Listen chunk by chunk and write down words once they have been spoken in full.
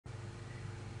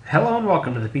Hello and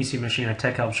welcome to the PC Machine and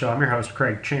Tech Help Show. I'm your host,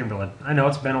 Craig Chamberlain. I know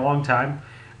it's been a long time.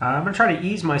 I'm going to try to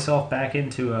ease myself back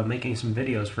into making some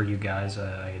videos for you guys.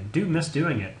 I do miss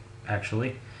doing it,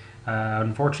 actually.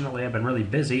 Unfortunately, I've been really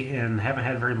busy and haven't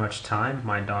had very much time.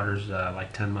 My daughter's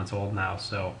like 10 months old now,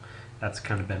 so that's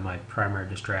kind of been my primary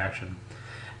distraction.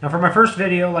 Now for my first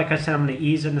video, like I said, I'm going to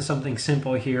ease into something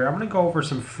simple here. I'm going to go over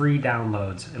some free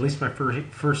downloads, at least my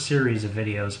first series of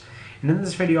videos. And in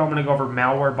this video, I'm going to go over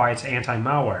Malwarebytes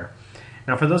anti-malware.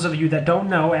 Now, for those of you that don't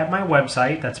know, at my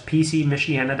website, that's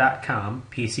pcmichiana.com,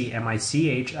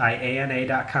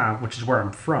 PCMICHIANA.com, which is where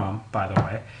I'm from, by the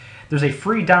way, there's a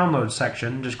free download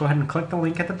section. Just go ahead and click the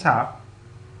link at the top.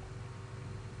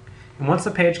 And once the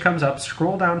page comes up,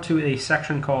 scroll down to a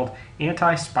section called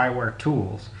Anti-Spyware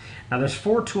Tools. Now, there's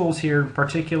 4 tools here. In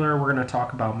particular, we're going to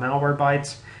talk about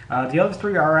Malwarebytes. The other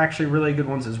 3 are actually really good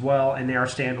ones as well, and they are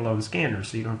standalone scanners,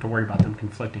 so you don't have to worry about them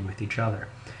conflicting with each other.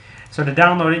 So to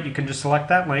download it, you can just select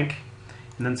that link,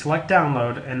 and then select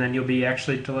download, and then you'll be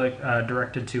actually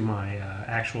directed to my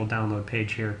actual download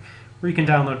page here, where you can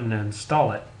download and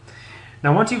install it.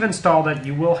 Now once you've installed it,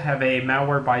 you will have a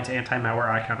Malwarebytes anti-malware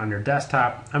icon on your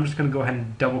desktop. I'm just going to go ahead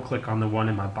and double click on the one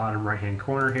in my bottom right hand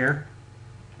corner here.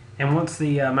 And once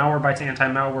the Malwarebytes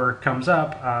anti-malware comes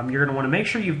up, you're going to want to make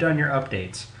sure you've done your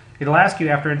updates. It'll ask you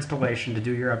after installation to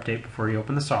do your update before you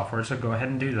open the software, so go ahead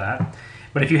and do that.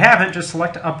 But if you haven't, just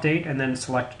select Update and then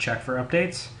select Check for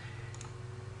Updates.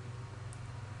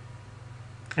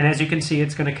 And as you can see,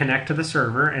 it's going to connect to the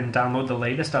server and download the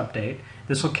latest update.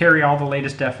 This will carry all the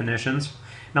latest definitions.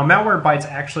 Now, Malwarebytes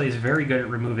actually is very good at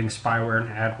removing spyware and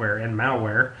adware and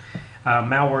malware.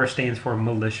 Malware stands for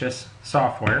malicious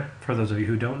software, for those of you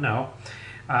who don't know.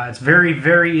 It's very,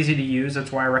 very easy to use. That's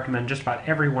why I recommend just about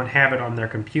everyone have it on their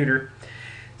computer.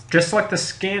 Just select the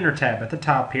Scanner tab at the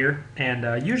top here,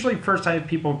 and usually first I have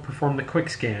people perform the quick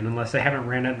scan unless they haven't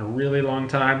ran it in a really long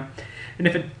time. And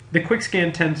if the quick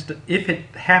scan if it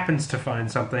happens to find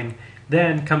something,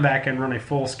 then come back and run a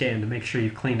full scan to make sure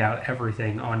you've cleaned out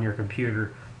everything on your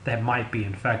computer that might be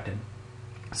infected.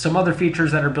 Some other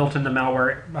features that are built into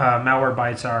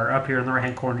Malwarebytes are up here in the right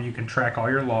hand corner. You can track all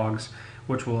your logs,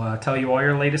 which will tell you all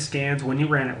your latest scans, when you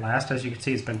ran it last. As you can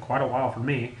see, it's been quite a while for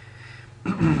me.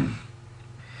 You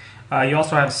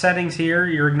also have settings here.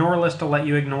 Your ignore list will let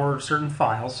you ignore certain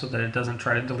files so that it doesn't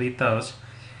try to delete those.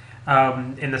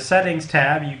 In the settings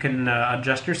tab, you can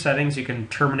adjust your settings. You can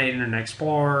terminate Internet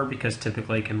Explorer because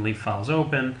typically it can leave files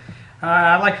open.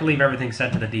 I like to leave everything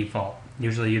set to the default.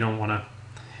 Usually you don't want to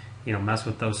mess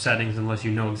with those settings unless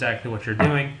you know exactly what you're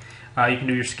doing. You can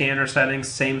do your scanner settings,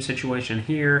 same situation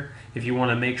here. If you want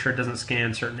to make sure it doesn't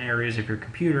scan certain areas of your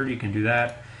computer, you can do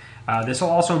that. This will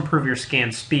also improve your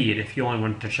scan speed. If you only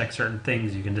want to check certain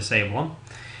things, you can disable them.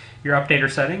 Your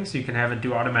updater settings, you can have it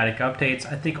do automatic updates,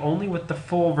 I think only with the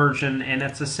full version, and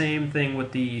it's the same thing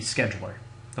with the scheduler.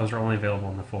 Those are only available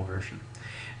in the full version.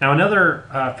 Now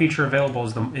another feature available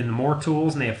is in the More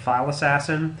tools, and they have File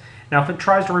Assassin. Now if it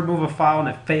tries to remove a file and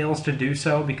it fails to do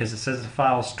so because it says the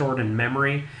file is stored in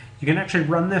memory, you can actually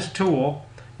run this tool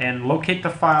and locate the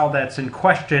file that's in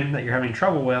question that you're having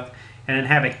trouble with and then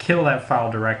have it kill that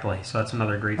file directly. So that's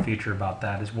another great feature about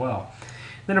that as well.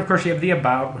 Then of course you have the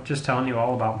About, which is telling you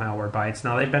all about Malwarebytes.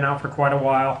 Now they've been out for quite a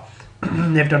while.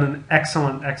 They've done an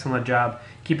excellent job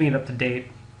keeping it up to date.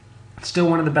 Still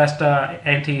one of the best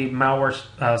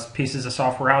anti-malware pieces of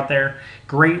software out there.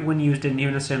 Great when used in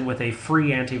unison with a free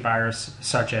antivirus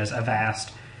such as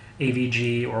Avast,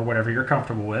 AVG, or whatever you're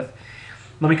comfortable with.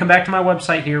 Let me come back to my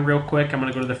website here real quick. I'm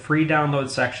going to go to the free download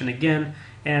section again.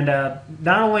 And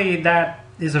not only that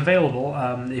is available,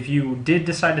 if you did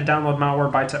decide to download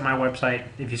Malwarebytes at my website,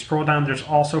 if you scroll down, there's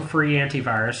also free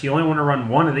antivirus. You only want to run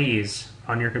one of these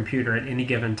on your computer at any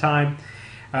given time.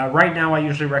 Right now, I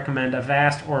usually recommend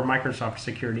Avast or Microsoft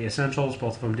Security Essentials.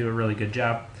 Both of them do a really good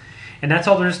job. And that's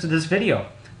all there is to this video.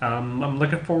 I'm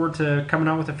looking forward to coming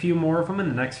out with a few more of them in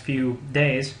the next few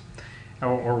days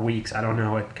or weeks. I don't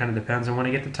know. It kind of depends on when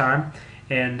I get the time.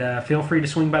 And feel free to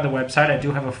swing by the website. I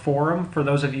do have a forum for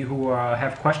those of you who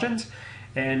have questions.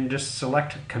 And just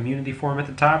select Community Forum at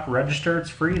the top, register, it's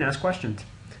free, and ask questions.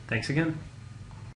 Thanks again.